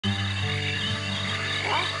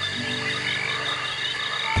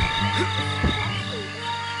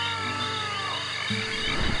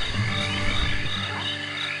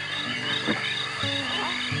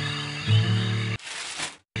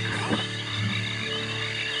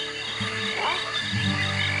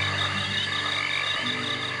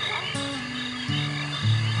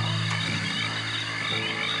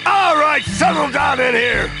right, settle down in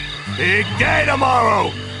here. Big day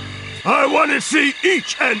tomorrow. I want to see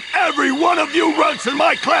each and every one of you runts in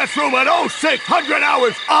my classroom at 0600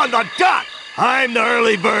 hours on the dot. I'm the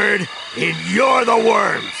early bird, and you're the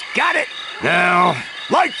worms. Got it? Now,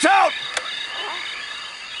 lights out!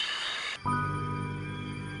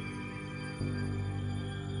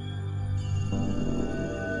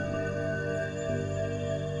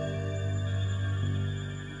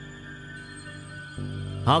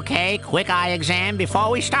 Okay, quick eye exam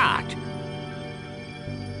before we start.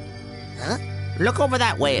 Huh? Look over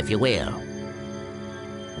that way, if you will.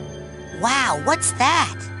 Wow, what's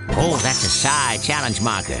that? Oh, that's a Psi challenge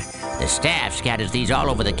marker. The staff scatters these all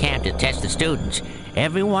over the camp to test the students.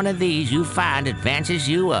 Every one of these you find advances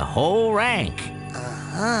you a whole rank.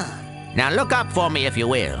 Uh-huh. Now look up for me, if you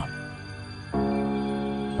will.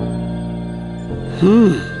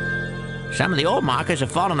 Some of the old markers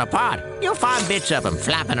have fallen apart. You'll find bits of them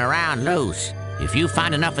flapping around loose. If you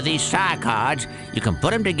find enough of these Psi cards, you can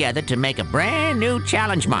put them together to make a brand new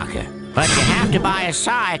challenge marker. But you have to buy a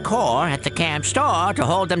Psi core at the camp store to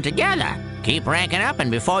hold them together. Keep ranking up,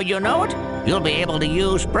 and before you know it, you'll be able to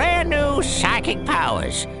use brand new psychic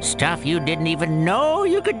powers. Stuff you didn't even know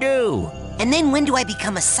you could do. And then when do I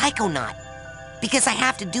become a Psychonaut? Because I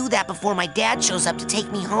have to do that before my dad shows up to take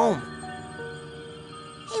me home.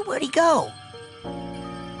 Hey, where'd he go?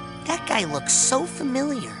 That guy looks so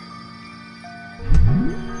familiar.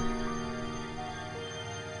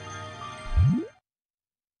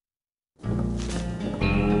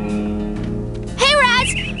 Hey,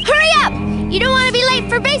 Raz! Hurry up! You don't want to be late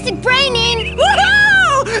for basic braining!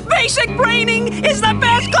 Woohoo! Basic braining is the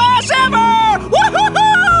best class ever!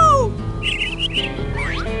 Woohoo!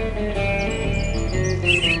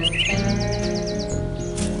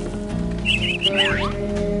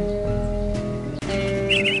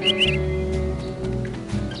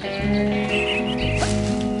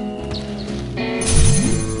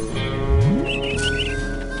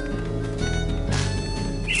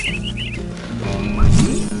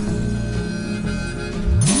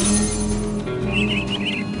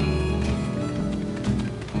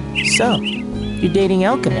 So, you're dating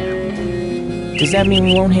Elka now. Does that mean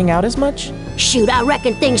we won't hang out as much? Shoot, I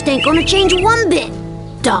reckon things ain't gonna change one bit.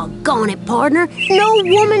 Doggone it, partner. No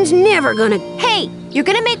woman's never gonna... Hey, you're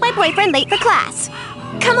gonna make my boyfriend late for class.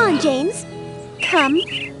 Come on, James. Come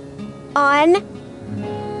on.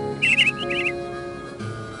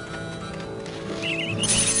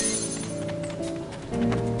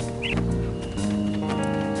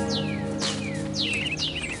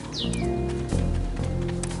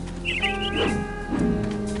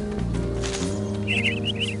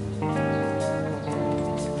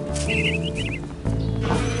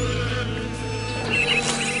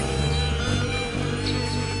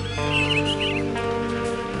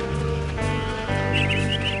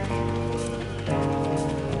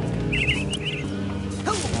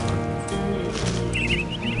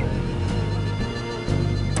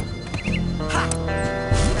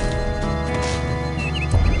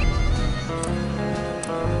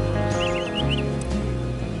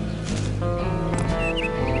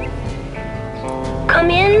 Come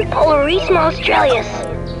in, Polarisma Australis.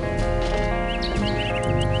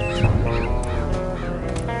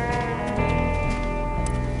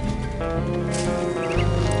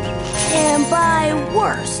 And by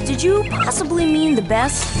worst, did you possibly mean the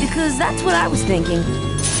best? Because that's what I was thinking.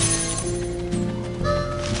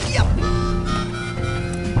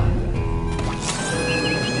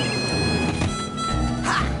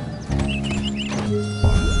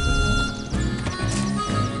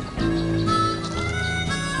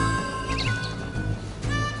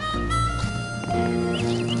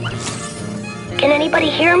 Can anybody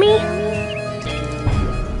hear me?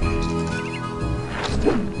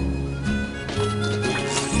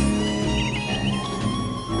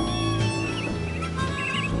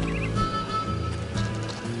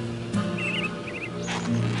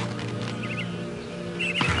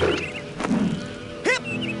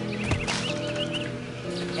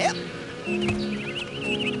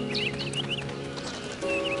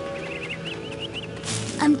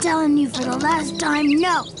 I'm telling you for the last time,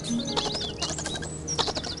 no.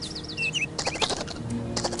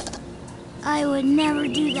 I would never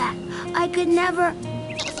do that. I could never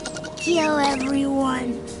kill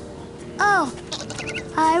everyone. Oh,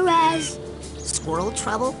 hi, Raz. Squirrel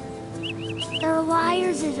trouble? They're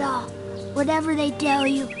liars is all. Whatever they tell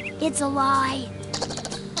you, it's a lie.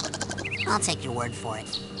 I'll take your word for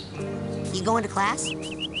it. You going to class?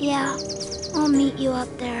 Yeah, I'll meet you up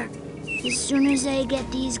there. As soon as I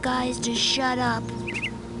get these guys to shut up.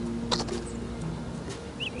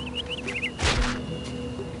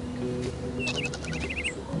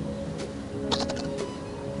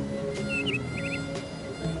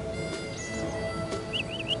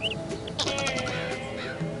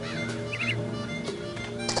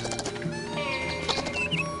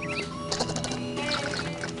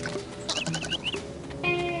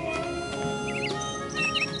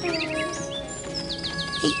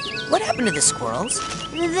 Hey, what happened to the squirrels?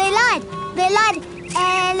 They lied. They lied,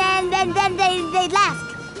 and then they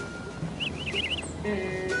laughed.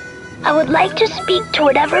 I would like to speak to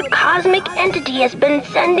whatever cosmic entity has been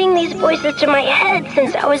sending these voices to my head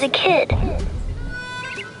since I was a kid.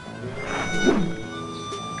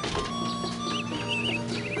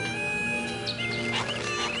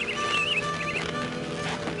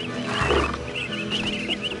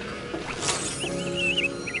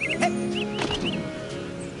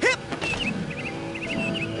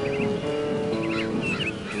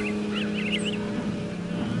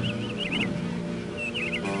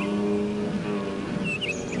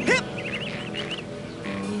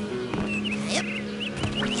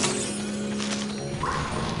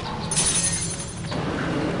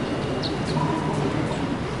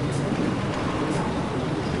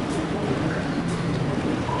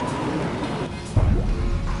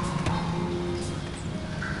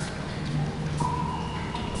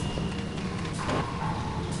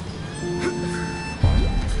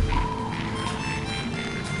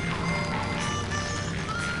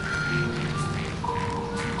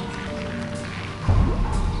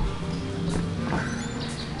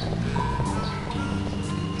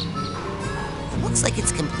 Looks like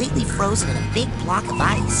it's completely frozen in a big block of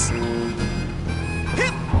ice.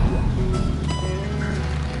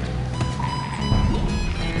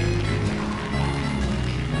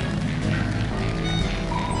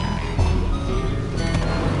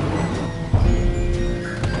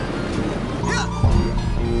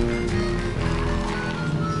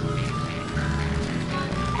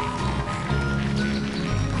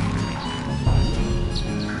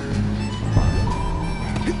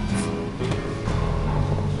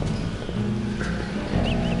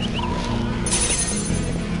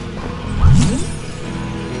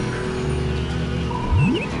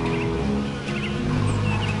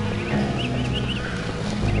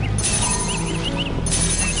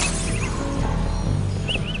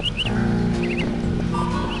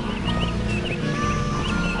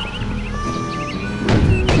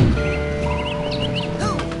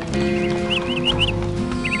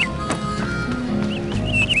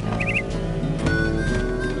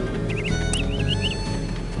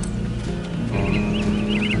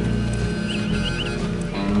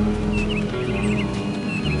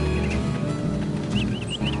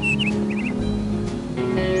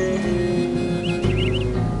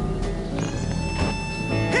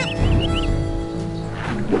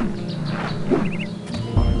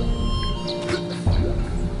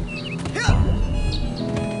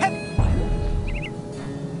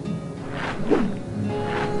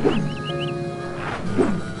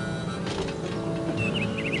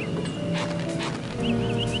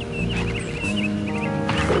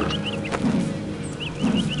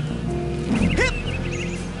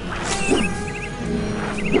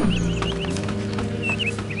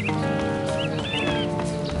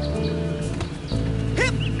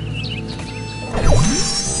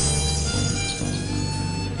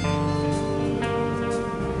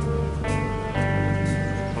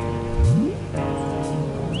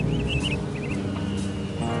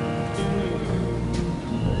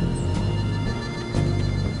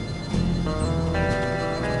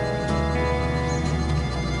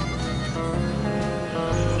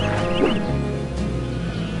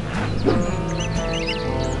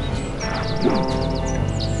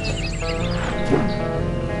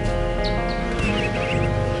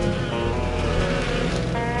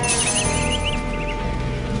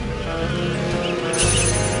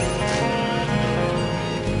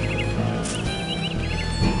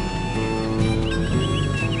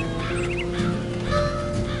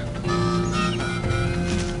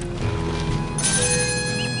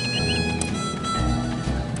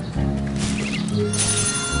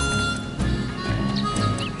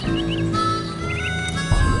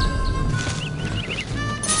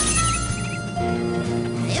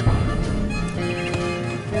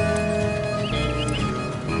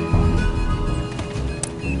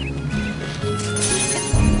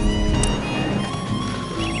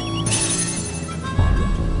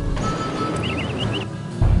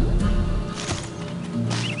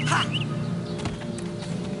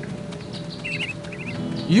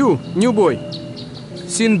 You, new boy.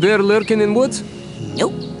 Seen bear lurking in woods?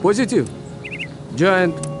 Nope. Positive?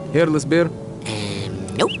 Giant, hairless bear?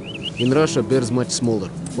 Nope. In Russia, bears much smaller.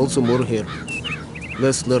 Also more hair.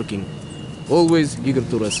 Less lurking. Always eager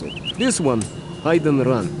to wrestle. This one, hide and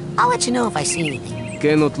run. I'll let you know if I see anything.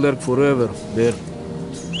 Cannot lurk forever, bear.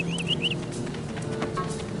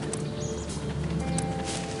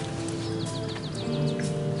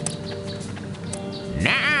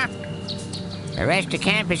 The rest of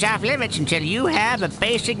camp is off limits until you have a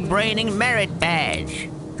basic braining merit badge.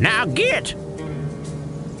 Now get!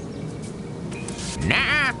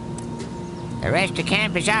 Nah. The rest of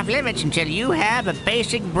camp is off limits until you have a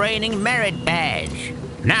basic braining merit badge.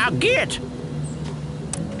 Now get!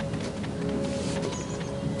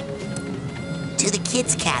 To the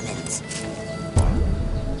kids' cabins.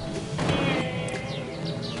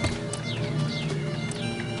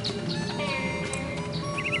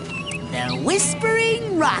 The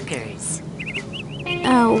Whispering Rockers.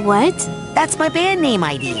 What? That's my band name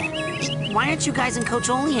idea. Why aren't you guys in Coach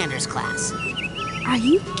Oleander's class? Are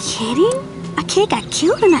you kidding? A kid got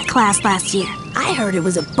killed in that class last year. I heard it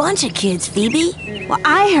was a bunch of kids, Phoebe. Well,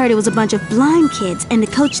 I heard it was a bunch of blind kids and the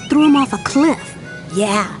coach threw them off a cliff.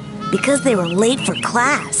 Yeah, because they were late for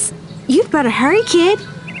class. You'd better hurry, kid.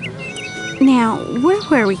 Now, where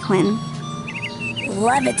were we, Quinn?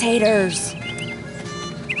 Levitators.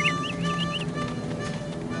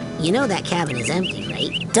 You know that cabin is empty,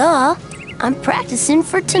 right? Duh. I'm practicing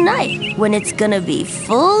for tonight, when it's gonna be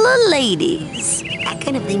full of ladies. That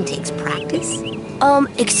kind of thing takes practice.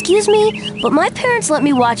 Excuse me, but my parents let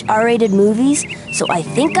me watch R-rated movies, so I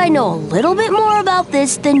think I know a little bit more about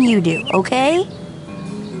this than you do, okay?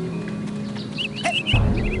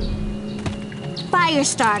 Fire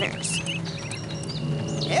starters.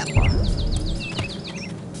 Yep.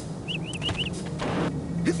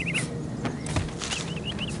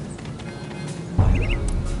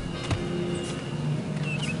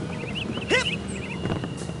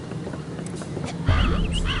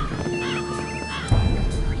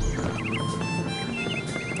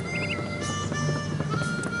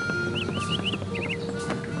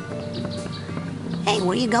 Hey,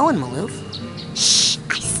 where you going, Maloof? Shh!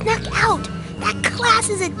 I snuck out. That class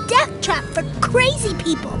is a death trap for crazy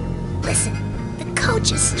people. Listen, the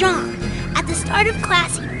coach is strong. At the start of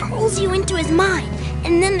class, he pulls you into his mind,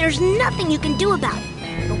 and then there's nothing you can do about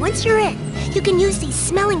it. But once you're in, you can use these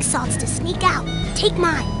smelling salts to sneak out. Take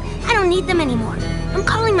mine. I don't need them anymore. I'm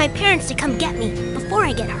calling my parents to come get me before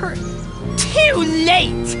I get hurt. Too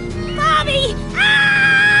late! Bobby!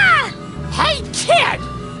 Ah! Hey, kid!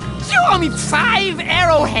 You owe me 5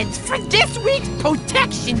 arrowheads for this week's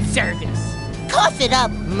protection service. Cough it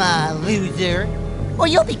up, my loser, or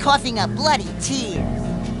you'll be coughing up bloody tears.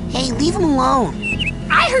 Hey, leave him alone.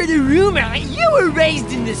 I heard a rumor you were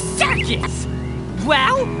raised in the circus.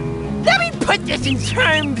 Well, let me put this in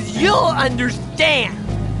terms you'll understand.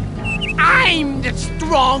 I'm the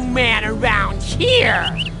strong man around here.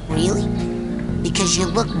 Really? Because you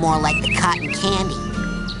look more like the cotton candy.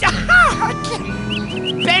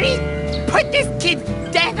 Benny, put this kid's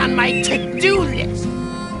death on my to-do list.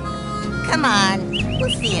 Come on,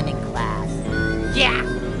 we'll see him in class. Yeah,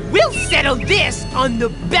 we'll settle this on the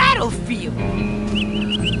battlefield.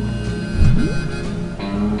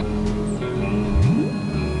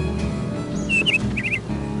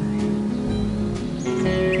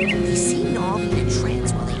 They seem to all be in a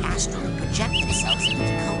trance while they astrally project themselves into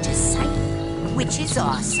the coach's psyche, which is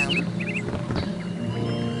awesome.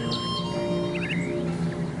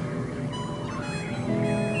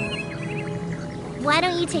 Why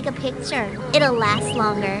don't you take a picture? It'll last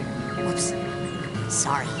longer. Whoops.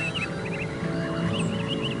 Sorry.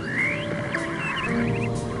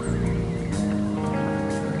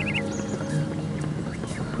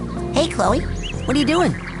 Hey, Chloe. What are you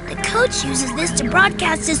doing? The coach uses this to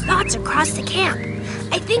broadcast his thoughts across the camp.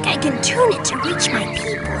 I think I can tune it to reach my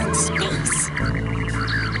people and